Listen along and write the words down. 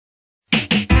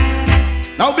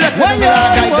Now blessed is the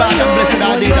Lord thy God, and blessed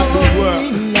are they that do his work.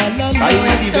 I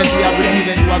receive it, we have received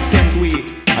it, you have sent we.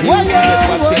 And you receive it, you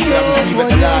have sent, we have received it,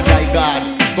 the Lord thy God.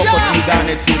 Bokoti,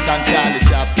 Garnett, Sultan, Charlie,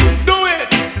 Chaplin. Do it!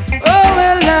 Oh,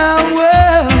 well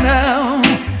now.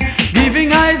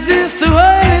 Giving Isis to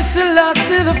Haile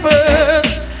Selassie the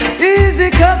first.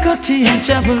 Easy Kakoti and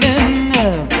Chaplin.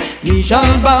 He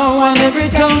shall bow and every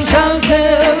tongue shall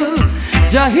tell.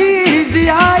 Jah is the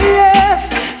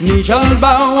highest. He shall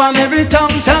bow and every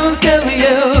tongue shall tell.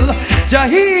 Jah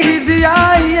is the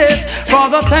highest.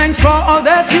 Father, thanks for all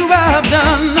that you have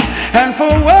done and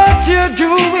for what you're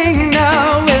doing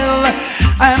now. Well,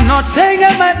 I'm not saying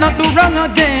I might not do wrong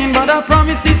again, but I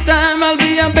promise this time I'll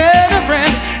be a better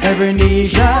friend. Every knee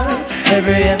shall,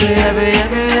 every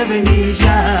knee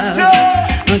shall.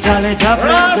 Charlie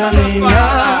Chaplin,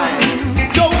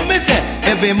 Joe, me say,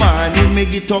 every morning me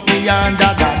get up me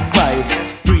under God vibes.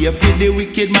 Pray for the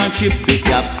wicked man, ship the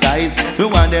capsize. Me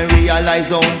want them realize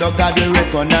how the God will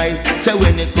recognize. Say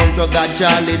when it comes to God,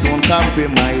 Charlie, don't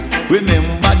compromise.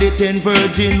 Remember the 10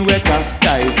 virgin were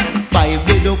chastised. 5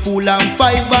 they the fool and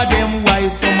 5 of them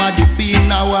wise. Some of the feel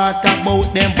now what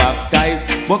about them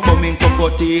baptized. But coming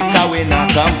Kokoti, we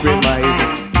not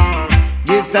compromise.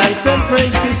 Give thanks and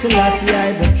praise to Selassie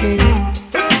the King.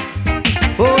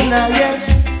 Oh now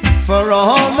yes, for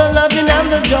all the loving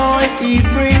and the joy he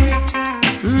brings.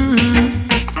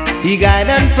 He guide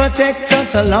and protect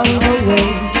us along the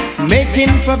way,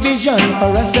 making provision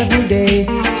for us every day.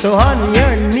 So on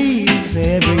your knees,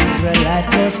 every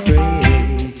Israelite must pray.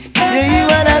 You hear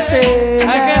what I say?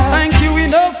 I can thank you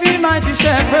enough, mighty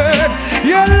shepherd.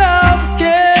 Your love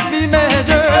can't be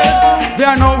measured. There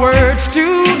are no words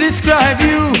to describe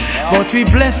you, but we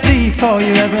bless thee for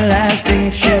your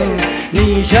everlasting show.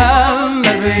 Thee shall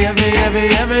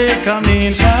every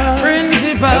coming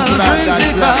principal.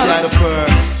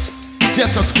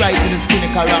 Jesus Christ in his skinny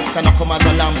character, no come as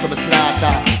a lamb from the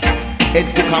slaughter.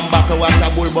 Head to come back and watch a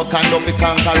bullbuck and up a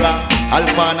conqueror.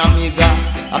 Alpha and Omega,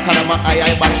 Akadama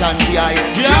I Bashanti I.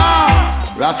 Yeah!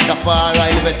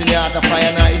 Rastafari, live in the heart of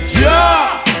fire night.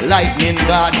 Yeah! Lightning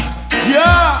God.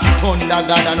 Yeah! Thunder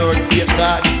God and earthquake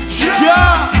God.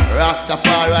 Yeah!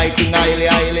 Rastafari, King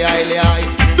Haile.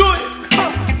 Do it!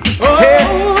 Oh, hey.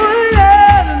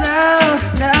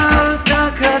 Now,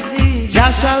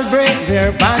 Jah shall break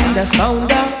their band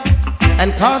asunder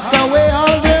and cast away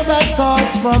all their bad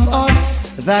thoughts from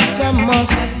us. That's a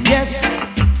must, yes.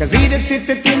 Cause he that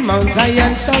sitteth in Mount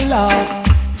Zion shall laugh.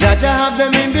 Jah have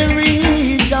them in the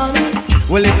region.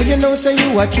 Well, if you know, say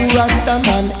you a true Rasta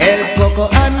man. El Coco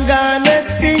and Garnett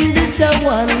sing this a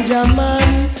one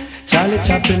Jaman. Charlie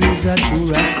Chaplin is a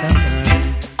true Rasta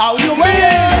man. How you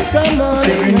mean?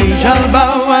 Every knee shall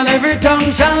bow and every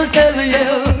tongue shall tell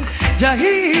you, Jah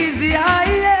is the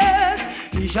highest.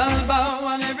 He shall bow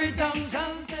and every tongue